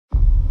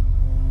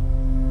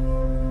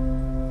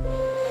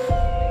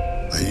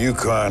The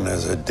Yukon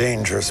is a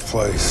dangerous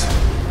place.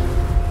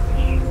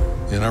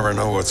 You never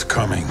know what's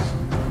coming.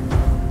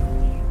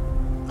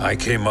 I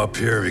came up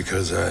here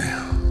because I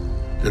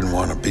didn't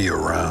want to be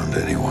around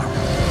anyone.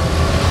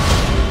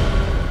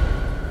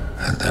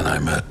 And then I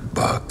met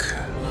Buck.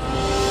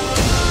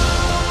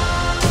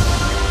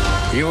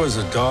 He was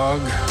a dog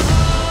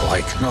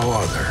like no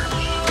other.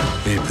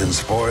 He'd been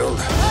spoiled.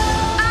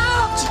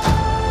 Out!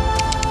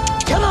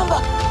 Come on,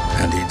 Buck!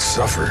 And he'd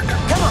suffered.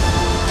 Come on!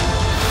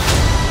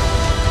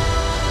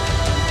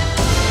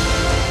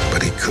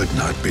 But he could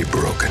not be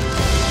broken.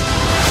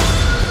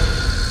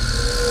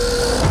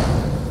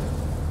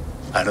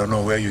 I don't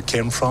know where you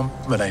came from,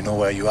 but I know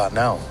where you are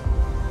now.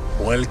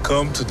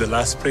 Welcome to the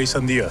last place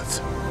on the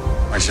earth.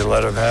 I should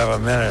let him have a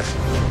minute.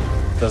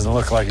 Doesn't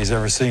look like he's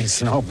ever seen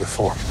snow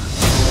before.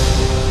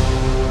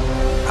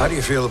 How do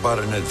you feel about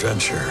an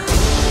adventure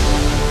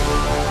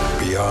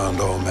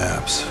beyond all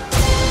maps?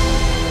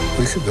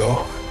 We could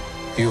go,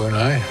 you and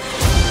I,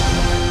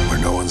 where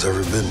no one's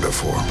ever been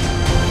before.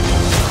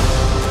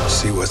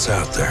 See what's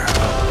out there.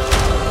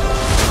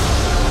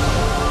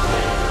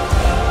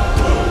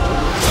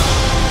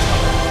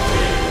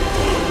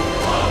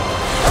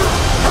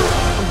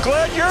 I'm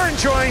glad you're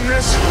enjoying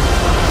this.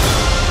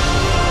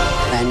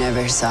 I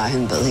never saw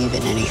him believe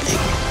in anything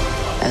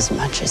as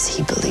much as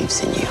he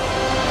believes in you.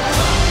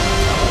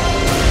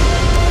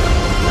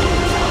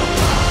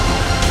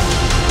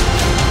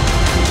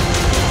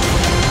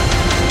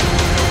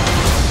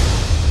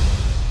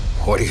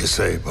 What do you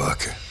say,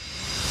 Buck?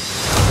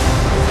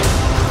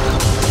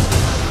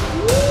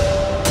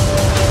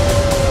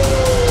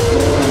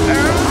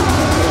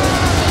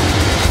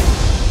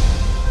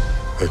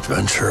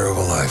 Adventure of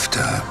a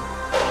lifetime.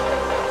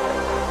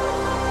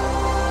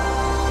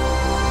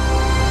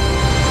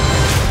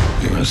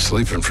 You've been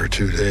sleeping for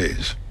 2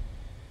 days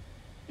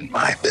in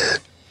my bed.